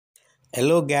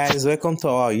Hello guys, welcome to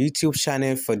our YouTube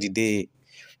channel for the day.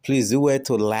 Please do well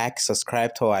to like,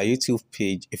 subscribe to our YouTube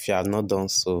page if you have not done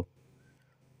so.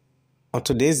 On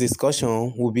today's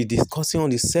discussion, we'll be discussing on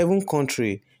the 7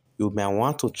 countries you may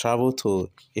want to travel to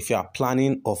if you are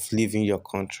planning of leaving your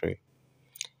country.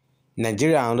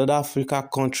 Nigeria and other African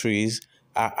countries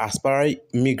are aspiring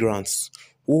immigrants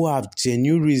who have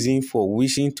genuine reason for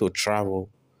wishing to travel.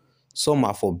 Some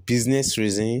are for business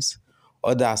reasons,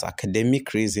 others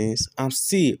academic reasons, and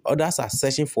still others are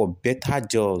searching for better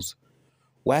jobs,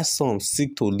 while some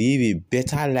seek to live a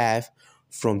better life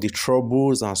from the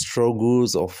troubles and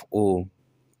struggles of home.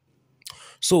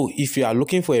 So if you are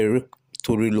looking for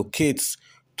to relocate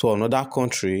to another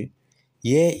country,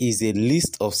 here is a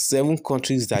list of 7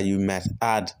 countries that you might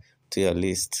add to your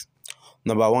list.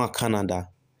 Number 1, Canada.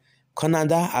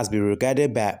 Canada has been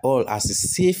regarded by all as a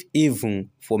safe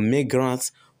haven for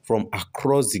migrants from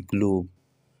across the globe.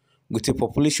 With a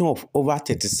population of over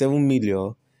 37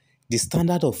 million, the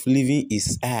standard of living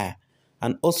is high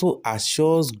and also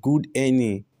assures good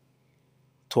earning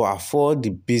to afford the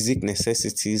basic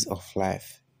necessities of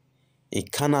life. In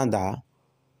Canada,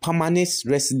 permanent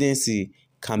residency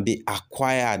can be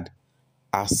acquired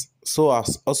as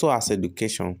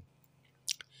education.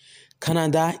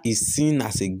 Canada is seen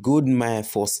as a gold mine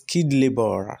for skilled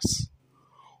laborers.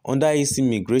 Under its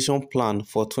immigration plan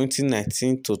for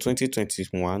 2019 to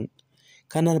 2021,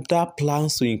 Canada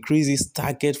plans to increase its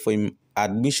target for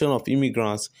admission of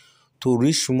immigrants to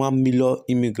reach 1 million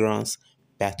immigrants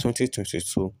by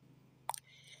 2022.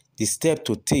 The step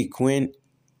to take when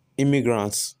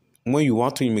you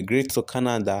want to immigrate to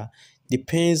Canada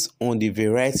depends on the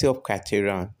variety of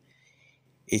criteria.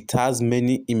 It has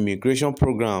many immigration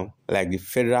programs like the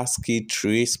Federal Skilled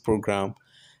Trades Program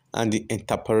and the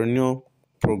Entrepreneur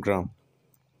Program.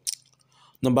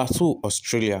 Number 2,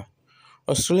 Australia.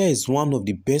 Australia is one of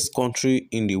the best countries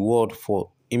in the world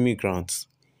for immigrants.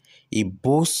 It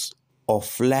boasts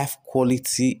of life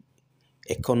quality,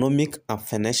 economic and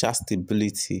financial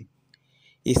stability,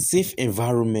 a safe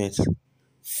environment,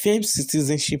 firm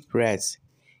citizenship rights,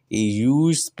 a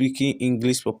huge speaking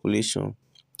English population.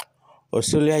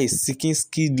 Australia is seeking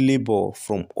skilled labor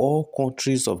from all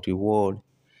countries of the world.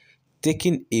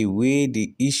 Taking away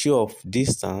the issue of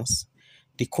distance,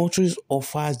 the country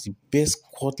offers the best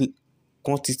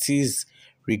quantities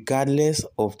regardless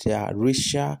of their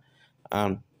racial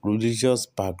and religious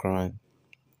background.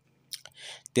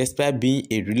 Despite being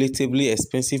a relatively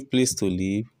expensive place to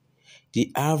live,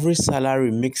 the average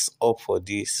salary makes up for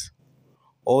this.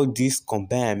 All this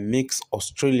combined makes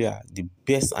Australia the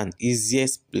best and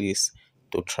easiest place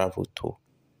to travel to.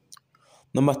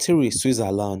 Number 3,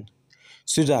 Switzerland.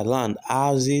 Switzerland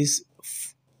houses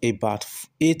about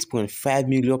 8.5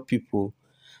 million people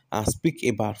and speak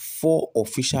about 4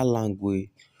 official languages,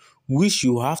 which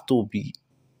you have to be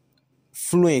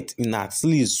fluent in at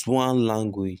least one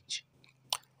language.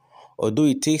 Although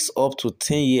it takes up to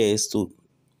 10 years to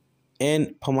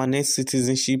earn permanent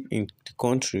citizenship in the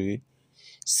country,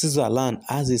 Switzerland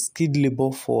has a skilled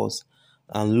labor force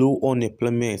and low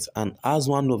unemployment and has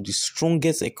one of the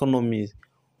strongest economies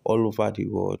all over the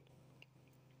world.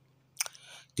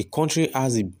 The country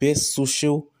has the best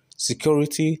social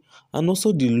security and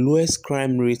also the lowest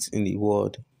crime rate in the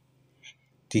world.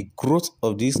 The growth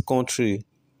of this country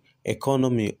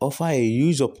economy offers a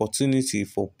huge opportunity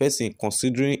for person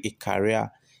considering a career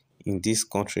in this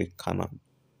country, Canada.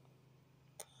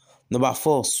 Number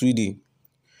 4, Sweden.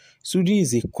 Sweden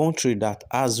is a country that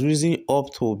has risen up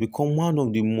to become one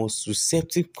of the most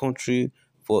receptive countries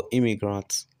for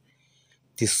immigrants.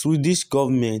 The Swedish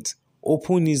government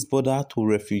opened its border to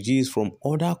refugees from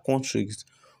other countries,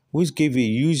 which gave a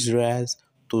huge rise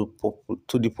to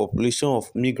the population of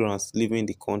migrants living in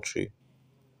the country.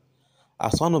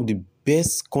 As one of the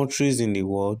best countries in the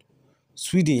world,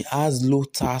 Sweden has low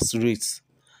tax rates,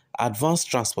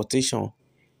 advanced transportation,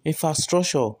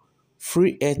 infrastructure,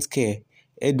 free healthcare,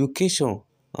 education,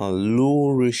 and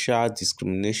low racial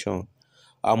discrimination,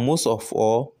 and most of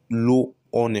all, low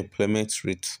unemployment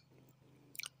rate.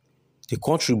 The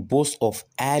country boasts of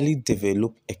highly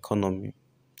developed economy.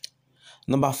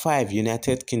 Number 5,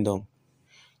 United Kingdom.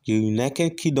 The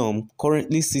United Kingdom,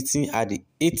 currently sitting at the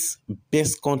 8th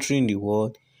best country in the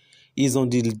world, is on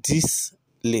this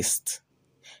list.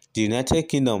 The United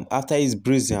Kingdom, after its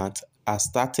Brexit, has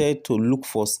started to look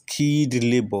for skilled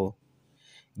labor.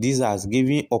 This has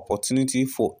given opportunity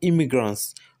for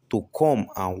immigrants to come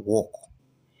and work.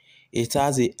 It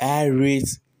has a high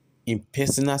rate in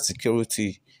personal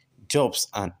security, jobs,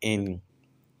 and earning.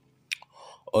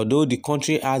 Although the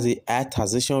country has a high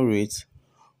taxation rate,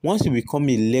 once you become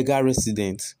a legal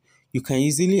resident, You can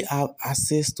easily have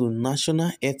access to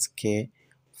national health care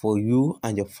for you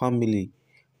and your family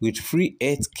with free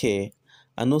health care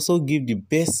and also give the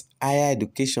best higher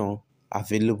education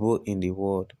available in the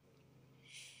world.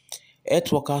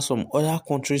 Health workers from other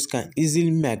countries can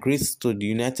easily migrate to the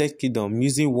United Kingdom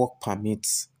using work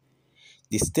permits.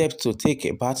 The steps to take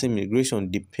about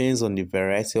immigration depends on the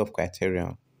variety of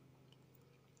criteria.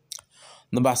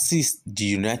 Number 6, the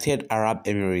United Arab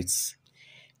Emirates.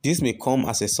 This may come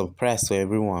as a surprise to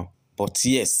everyone, but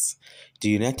yes, the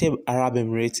United Arab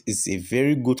Emirates is a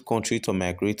very good country to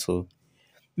migrate to.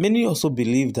 Many also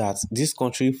believe that this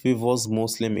country favors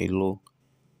Muslims alone,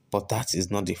 but that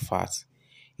is not the fact.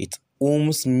 It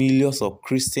owns millions of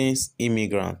Christian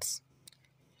immigrants.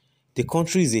 The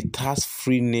country is a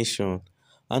tax-free nation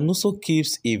and also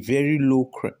keeps a very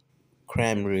low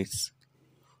crime rate,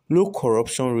 low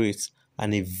corruption rate,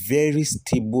 and a very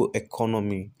stable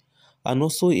economy, and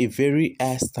also a very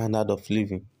high standard of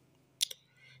living.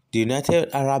 The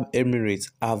United Arab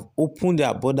Emirates have opened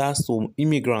their borders to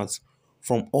immigrants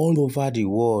from all over the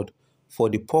world for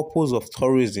the purpose of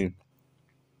tourism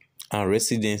and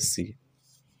residency.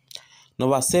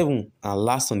 Number 7 and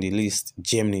last on the list,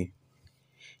 Germany.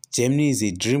 Germany is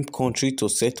a dream country to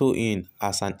settle in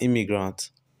as an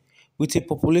immigrant. With a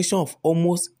population of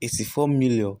almost 84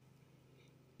 million,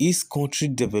 its country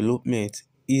development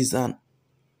is an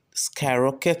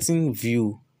skyrocketing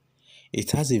view.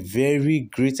 It has a very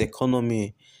great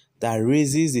economy that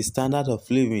raises the standard of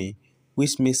living,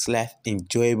 which makes life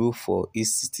enjoyable for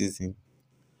its citizens.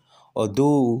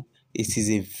 Although it is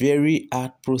a very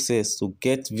hard process to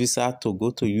get visa to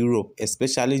go to Europe,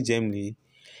 especially Germany,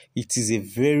 it is a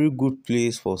very good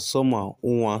place for someone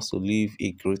who wants to live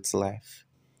a great life.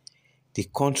 The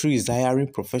country is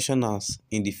hiring professionals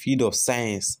in the field of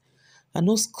science and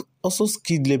also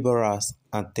skilled laborers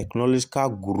and technological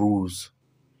gurus.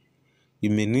 You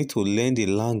may need to learn the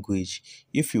language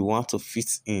if you want to fit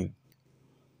in,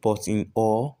 but in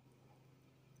all,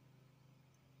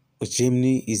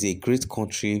 Germany is a great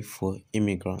country for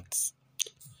immigrants.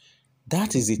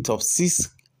 That is the top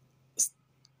 6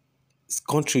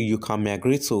 country you can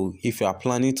migrate to if you are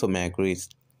planning to migrate.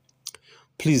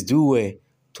 Please do well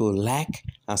to like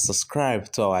and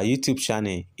subscribe to our YouTube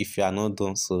channel if you are not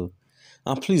done so.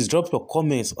 And please drop your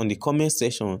comments on the comment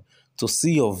section to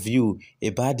see your view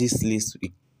about this list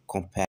we compare.